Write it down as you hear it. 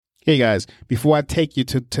Hey guys, before I take you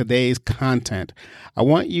to today's content, I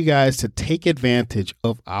want you guys to take advantage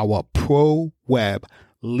of our Pro Web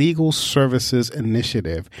Legal Services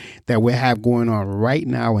initiative that we have going on right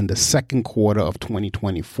now in the second quarter of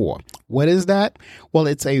 2024. What is that? Well,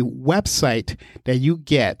 it's a website that you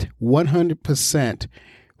get 100%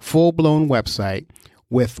 full-blown website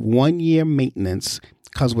with 1 year maintenance,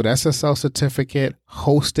 comes with SSL certificate,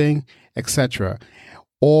 hosting, etc.,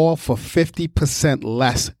 all for 50%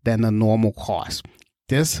 less than the normal cost.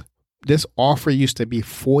 This offer used to be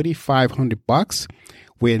 $4,500.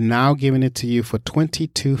 We're now giving it to you for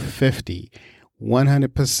 $2,250,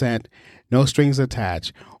 100%, no strings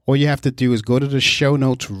attached. All you have to do is go to the show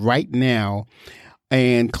notes right now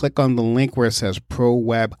and click on the link where it says Pro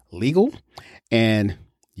Web Legal, and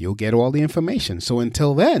you'll get all the information. So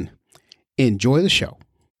until then, enjoy the show.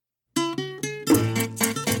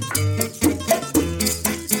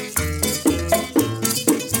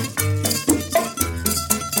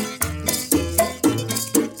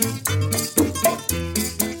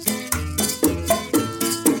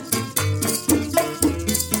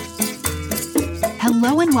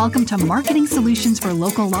 Hello and welcome to Marketing Solutions for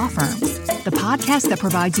Local Law Firms, the podcast that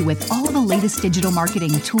provides you with all the latest digital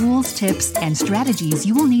marketing tools, tips, and strategies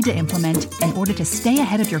you will need to implement in order to stay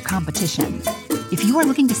ahead of your competition. If you are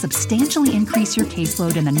looking to substantially increase your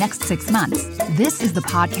caseload in the next 6 months, this is the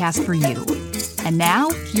podcast for you. And now,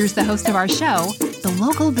 here's the host of our show, the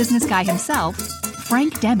local business guy himself,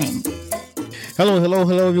 Frank Deming. Hello,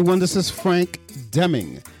 everyone. This is Frank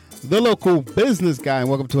Deming, the local business guy, and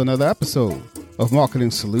welcome to another episode of Marketing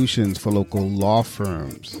Solutions for Local Law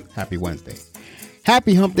Firms. Happy Wednesday.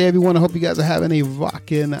 Happy hump day, everyone. I hope you guys are having a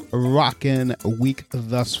rockin' week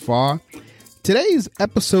thus far. Today's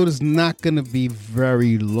episode is not going to be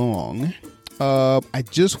very long. I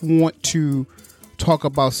just want to talk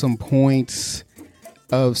about some points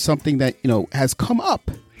of something that, has come up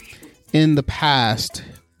in the past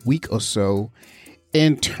week or so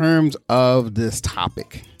in terms of this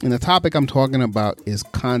topic. And the topic I'm talking about is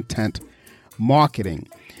content marketing,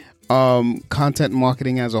 content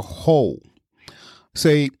marketing as a whole.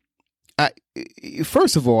 So,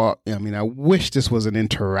 first of all, I wish this was an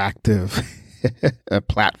interactive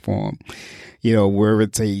platform, where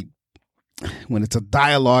when it's a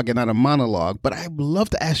dialogue and not a monologue. But I'd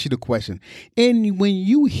love to ask you the question. And when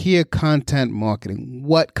you hear content marketing,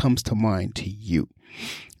 what comes to mind to you?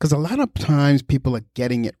 Because a lot of times people are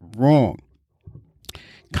getting it wrong.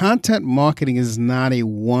 Content marketing is not a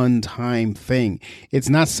one-time thing. It's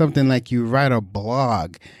not something like you write a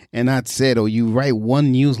blog and that's it, or you write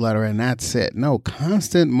one newsletter and that's it. No,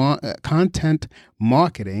 content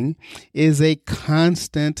marketing is a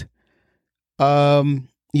constant.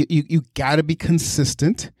 You got to be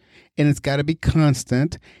consistent, and it's got to be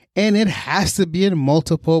constant, and it has to be in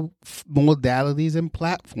multiple modalities and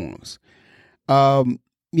platforms.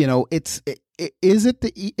 Is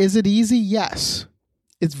it easy? Yes.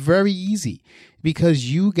 It's very easy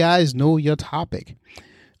because you guys know your topic.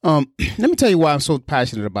 Let me tell you why I'm so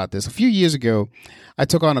passionate about this. A few years ago, I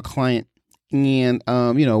took on a client and,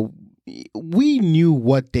 we knew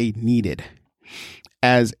what they needed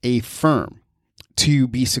as a firm to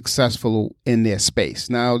be successful in their space.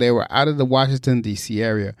 Now, they were out of the Washington, D.C.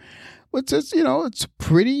 area, which is, it's a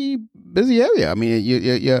pretty busy area. I mean,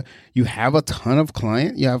 you have a ton of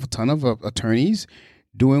clients, you have a ton of attorneys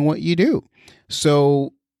doing what you do.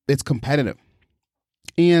 So it's competitive.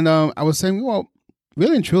 And I was saying, well,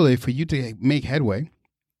 really and truly, for you to make headway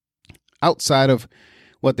outside of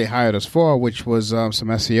what they hired us for, which was some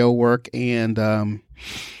SEO work and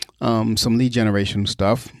some lead generation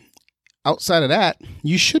stuff, outside of that,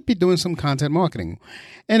 you should be doing some content marketing.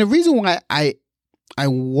 And the reason why I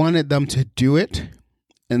wanted them to do it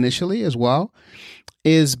initially as well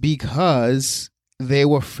is because they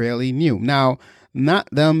were fairly new. Now, not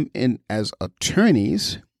them as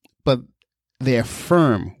attorneys, but their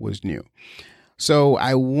firm was new. So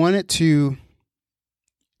I wanted to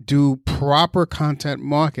do proper content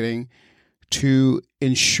marketing to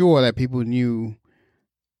ensure that people knew,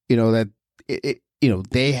 that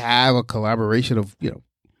they have a collaboration of,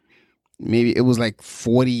 maybe it was like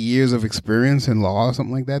 40 years of experience in law or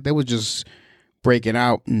something like that. They were just breaking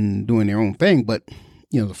out and doing their own thing. But,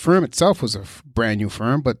 the firm itself was a brand new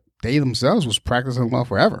firm, but they themselves was practicing law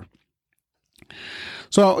forever.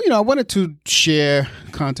 So, I wanted to share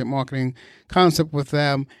content marketing concept with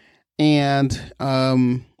them. And,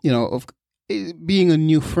 of being a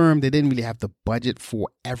new firm, they didn't really have the budget for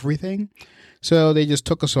everything. So they just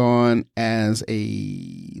took us on as a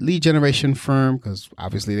lead generation firm because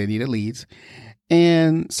obviously they needed leads.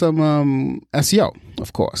 and some SEO,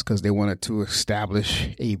 of course, because they wanted to establish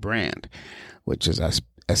a brand, which is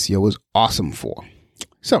SEO is awesome for.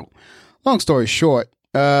 So, long story short,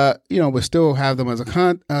 we still have them as a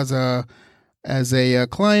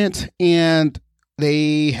client, and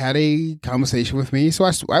they had a conversation with me. So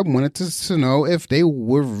I wanted to know if they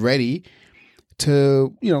were ready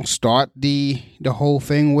to, start the whole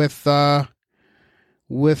thing with the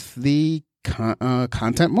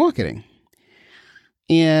content marketing.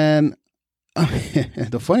 And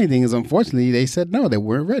the funny thing is, unfortunately, they said no, they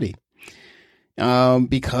weren't ready.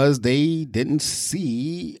 Because they didn't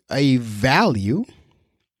see a value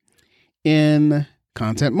in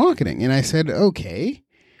content marketing. And I said, okay,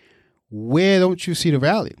 where don't you see the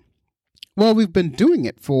value? Well, we've been doing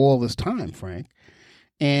it for all this time, Frank.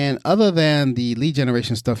 And other than the lead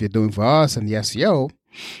generation stuff you're doing for us and the SEO,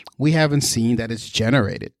 we haven't seen that it's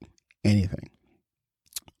generated anything.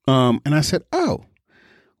 And I said, oh,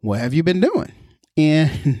 what have you been doing?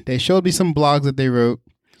 And they showed me some blogs that they wrote.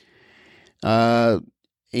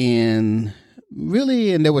 And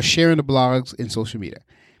they were sharing the blogs in social media.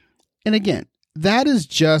 And again, that is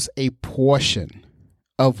just a portion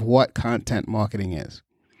of what content marketing is.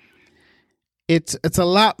 It's a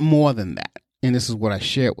lot more than that. And this is what I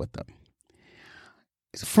shared with them.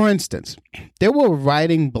 For instance, they were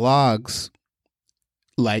writing blogs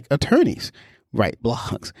like attorneys write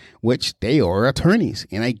blogs, which they are attorneys,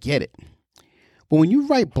 and I get it. But when you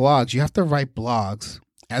write blogs, you have to write blogs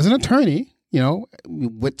as an attorney,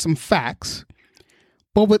 with some facts,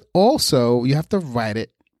 but you have to write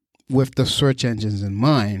it with the search engines in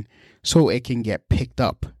mind so it can get picked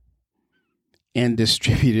up and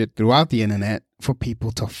distributed throughout the internet for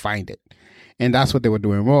people to find it. And that's what they were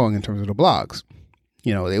doing wrong in terms of the blogs.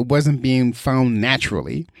 It wasn't being found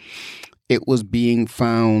naturally. It was being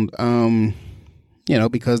found,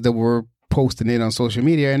 because they were posting it on social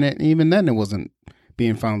media, and even then it wasn't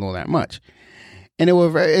being found all that much. And it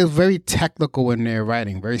was very technical in their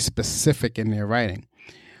writing, very specific in their writing.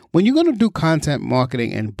 When you're going to do content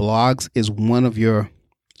marketing and blogs is one of your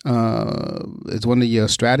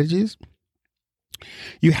strategies,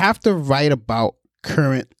 you have to write about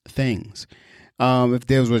current things. If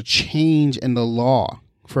there's a change in the law,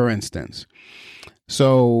 for instance.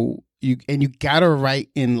 So you got to write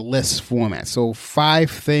in list format. So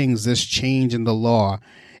 5 things this change in the law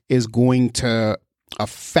is going to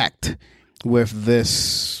affect with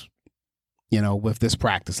this, with this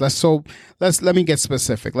practice. Let me get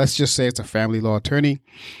specific. Let's just say it's a family law attorney,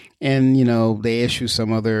 and they issue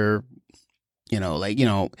some other,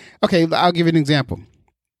 okay, I'll give you an example.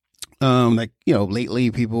 Lately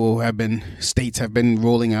states have been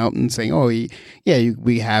rolling out and saying,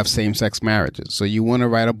 we have same-sex marriages. So you want to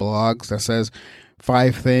write a blog that says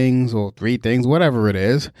 5 things or 3 things, whatever it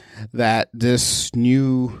is, that this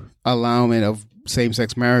new allowance of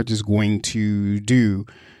same-sex marriage is going to do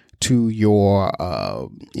to your,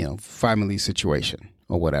 family situation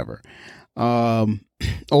or whatever. Or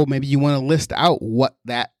maybe you want to list out what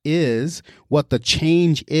that is, what the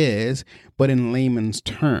change is, but in layman's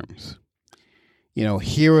terms.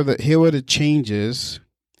 Here are the changes.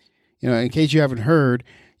 In case you haven't heard,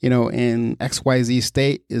 in XYZ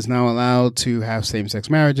state is now allowed to have same-sex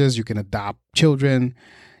marriages. You can adopt children,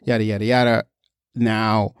 yada, yada, yada.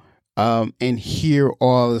 Now, and here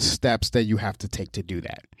are the steps that you have to take to do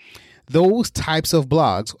that. Those types of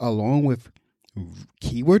blogs, along with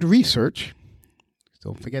keyword research,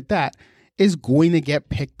 don't forget that, is going to get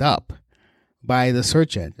picked up by the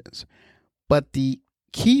search engines. But the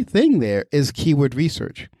key thing there is keyword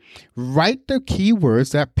research. Write the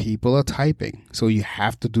keywords that people are typing. So you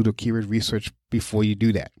have to do the keyword research before you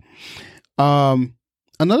do that.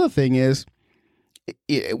 Another thing is,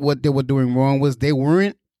 what they were doing wrong was they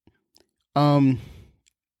weren't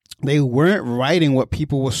writing what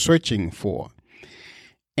people were searching for.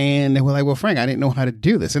 And they were like, well, Frank, I didn't know how to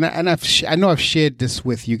do this. And I know I've shared this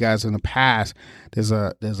with you guys in the past. There's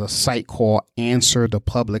a site called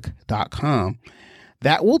answerthepublic.com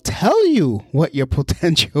that will tell you what your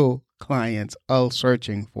potential clients are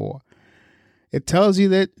searching for. It tells you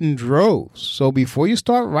that in droves. So before you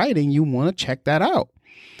start writing, you want to check that out.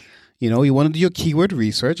 You want to do your keyword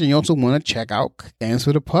research, and you also want to check out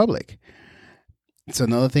Answer the Public. It's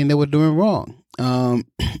another thing that we're doing wrong.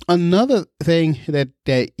 Another thing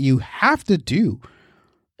that you have to do,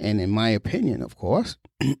 and in my opinion, of course,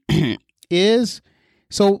 is,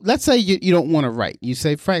 so let's say you don't want to write. You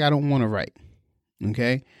say, Frank, I don't want to write.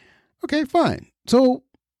 Okay, fine. So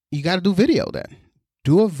you got to do video then.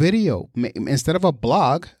 Do a video. Instead of a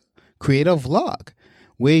blog, create a vlog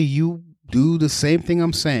where you do the same thing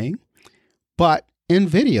I'm saying, but and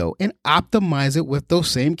video and optimize it with those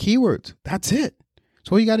same keywords. That's it.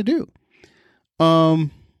 That's all you got to do.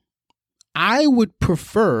 I would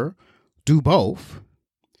prefer do both.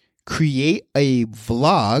 Create a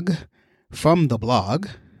vlog from the blog.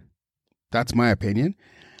 That's my opinion.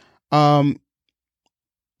 But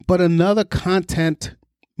another content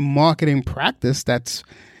marketing practice that's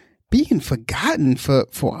being forgotten for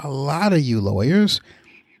a lot of you lawyers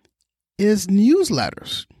is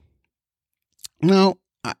newsletters. Now,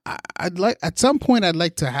 I'd like at some point I'd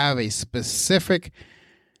like to have a specific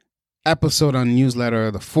episode on newsletter,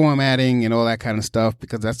 the formatting and all that kind of stuff,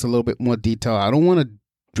 because that's a little bit more detail. I don't want to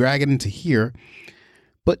drag it into here,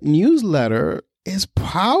 but newsletter is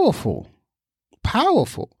powerful,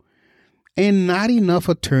 and not enough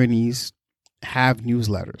attorneys have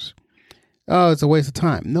newsletters. Oh, it's a waste of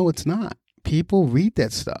time. No, it's not. People read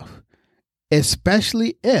that stuff,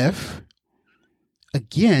 especially if,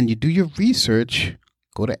 again, you do your research.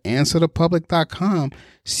 Go to answerthepublic.com,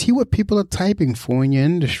 see what people are typing for in your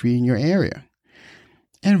industry, in your area,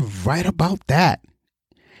 and write about that.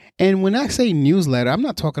 And when I say newsletter, I'm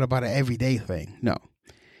not talking about an everyday thing. No.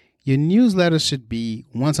 Your newsletter should be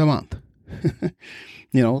once a month,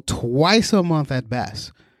 twice a month at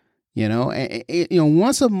best.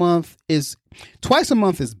 Twice a month is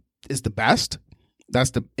the best.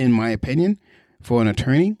 That's in my opinion, for an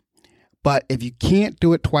attorney. But if you can't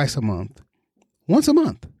do it twice a month, once a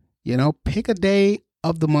month, pick a day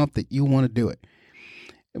of the month that you want to do it.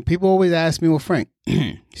 And people always ask me, well, Frank,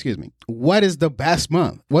 excuse me, what is the best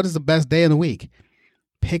month? What is the best day of the week?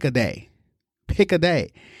 Pick a day. Pick a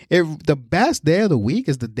day. If the best day of the week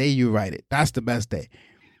is the day you write it, that's the best day.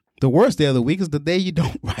 The worst day of the week is the day you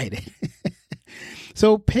don't write it.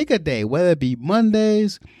 So pick a day, whether it be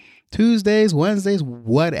Mondays, Tuesdays, Wednesdays,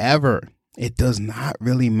 whatever. It does not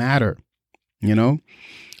really matter.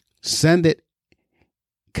 Send it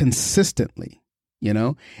consistently,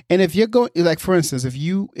 and if you're going, like, for instance, if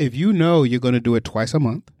you know you're going to do it twice a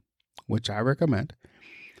month, which I recommend,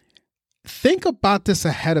 think about this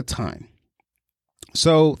ahead of time.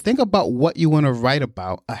 So think about what you want to write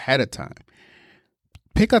about ahead of time.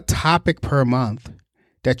 Pick a topic per month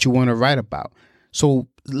that you want to write about. So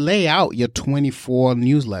lay out your 24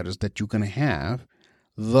 newsletters that you're going to have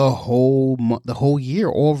the whole year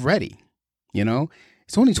already.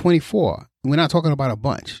 It's only 24. We're not talking about a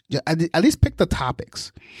bunch. At least pick the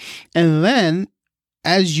topics. And then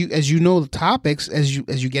as you know the topics, as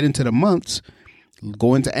you get into the months,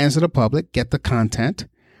 go into Answer the Public, get the content,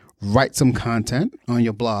 write some content on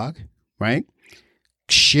your blog, right?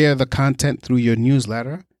 Share the content through your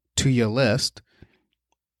newsletter to your list,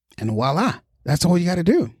 and voila, that's all you got to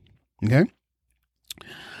do. Okay.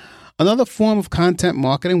 Another form of content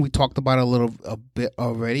marketing we talked about a bit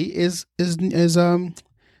already is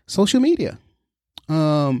social media.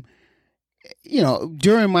 During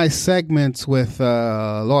my segments with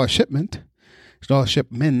Laura Shipman,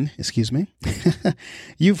 excuse me,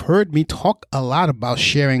 you've heard me talk a lot about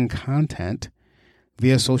sharing content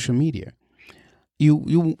via social media.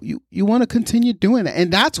 You want to continue doing that,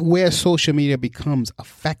 and that's where social media becomes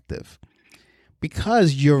effective.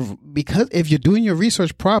 Because if you're doing your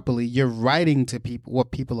research properly, you're writing to people what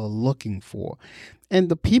people are looking for. And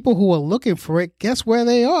the people who are looking for it, guess where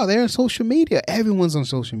they are? They're on social media. Everyone's on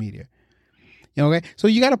social media. Okay? So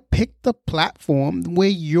you got to pick the platform where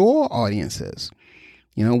your audience is.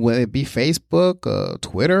 Whether it be Facebook or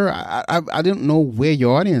Twitter. I don't know where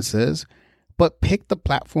your audience is, but pick the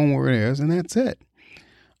platform where it is, and that's it.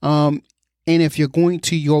 And if you're going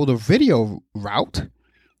to go the video route,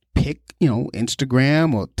 pick,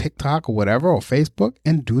 Instagram or TikTok or whatever, or Facebook,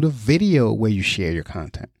 and do the video where you share your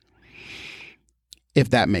content.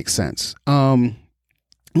 If that makes sense. And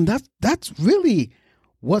that's really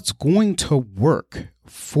what's going to work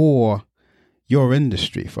for your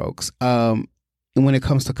industry, folks. And when it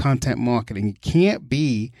comes to content marketing, you can't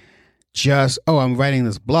be just, I'm writing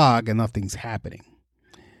this blog and nothing's happening.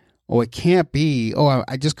 Or it can't be,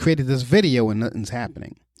 I just created this video and nothing's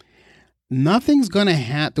happening. Nothing's going to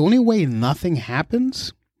happen. The only way nothing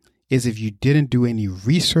happens is if you didn't do any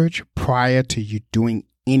research prior to you doing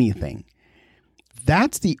anything.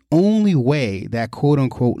 That's the only way that, quote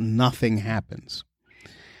unquote, nothing happens.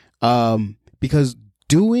 Because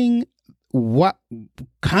doing what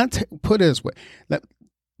content, put it this way,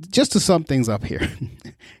 just to sum things up here,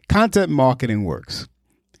 content marketing works.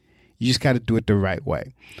 You just got to do it the right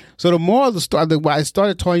way. So the moral of the story, I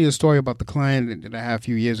started telling you the story about the client that I had a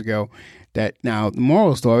few years ago. That now the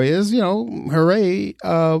moral story is, hooray,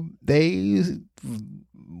 they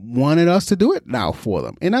wanted us to do it now for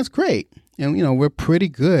them, and that's great. And we're pretty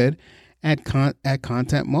good at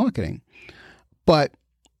content marketing. But,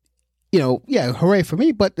 hooray for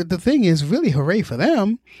me. But the thing is, really hooray for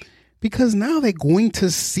them, because now they're going to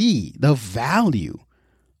see the value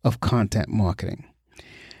of content marketing.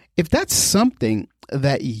 If that's something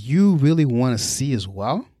that you really want to see as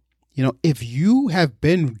well, if you have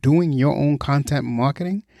been doing your own content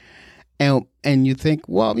marketing and you think,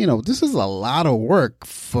 well, this is a lot of work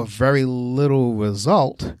for very little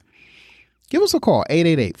result, give us a call,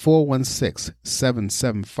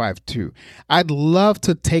 888-416-7752. I'd love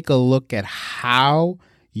to take a look at how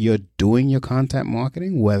you're doing your content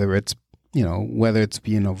marketing, whether it's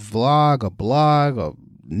being a vlog, a blog, a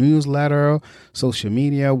newsletter, social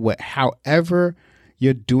media, however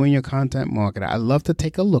you're doing your content marketing. I'd love to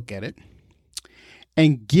take a look at it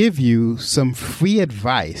and give you some free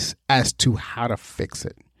advice as to how to fix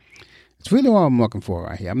it. It's really what I'm looking for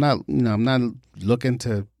right here. I'm not looking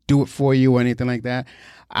to do it for you or anything like that.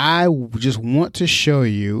 I just want to show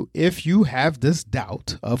you, if you have this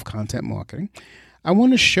doubt of content marketing, I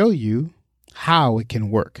want to show you how it can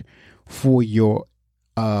work for your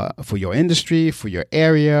industry, for your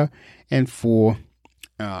area, and for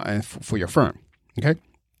your firm. Okay,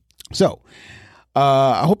 so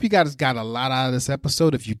I hope you guys got a lot out of this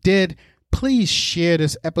episode. If you did, please share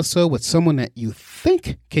this episode with someone that you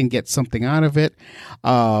think can get something out of it.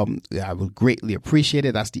 I would greatly appreciate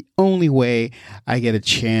it. That's the only way I get a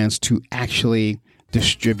chance to actually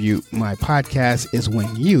distribute my podcast, is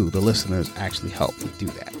when you, the listeners, actually help me do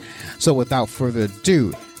that. So without further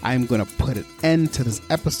ado, I'm going to put an end to this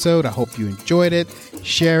episode. I hope you enjoyed it.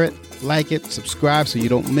 Share it, like it, subscribe so you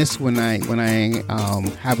don't miss when I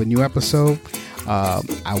have a new episode.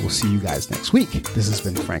 I will see you guys next week. This has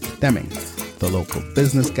been Frank Deming, the local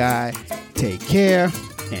business guy. Take care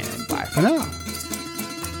and bye for now.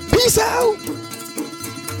 Peace out.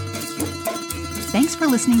 Thanks for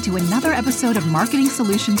listening to another episode of Marketing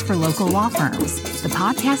Solutions for Local Law Firms, the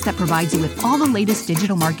podcast that provides you with all the latest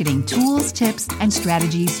digital marketing tools, tips, and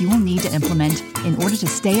strategies you will need to implement in order to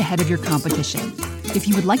stay ahead of your competition. If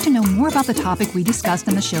you would like to know more about the topic we discussed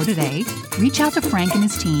in the show today, reach out to Frank and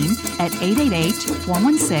his team at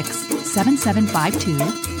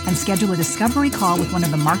 888-416-7752 and schedule a discovery call with one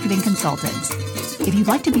of the marketing consultants. If you'd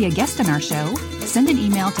like to be a guest on our show, send an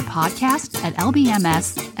email to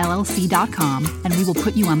podcast@lbmsllc.com and we will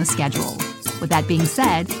put you on the schedule. With that being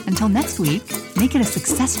said, until next week, make it a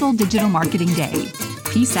successful digital marketing day.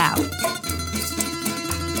 Peace out.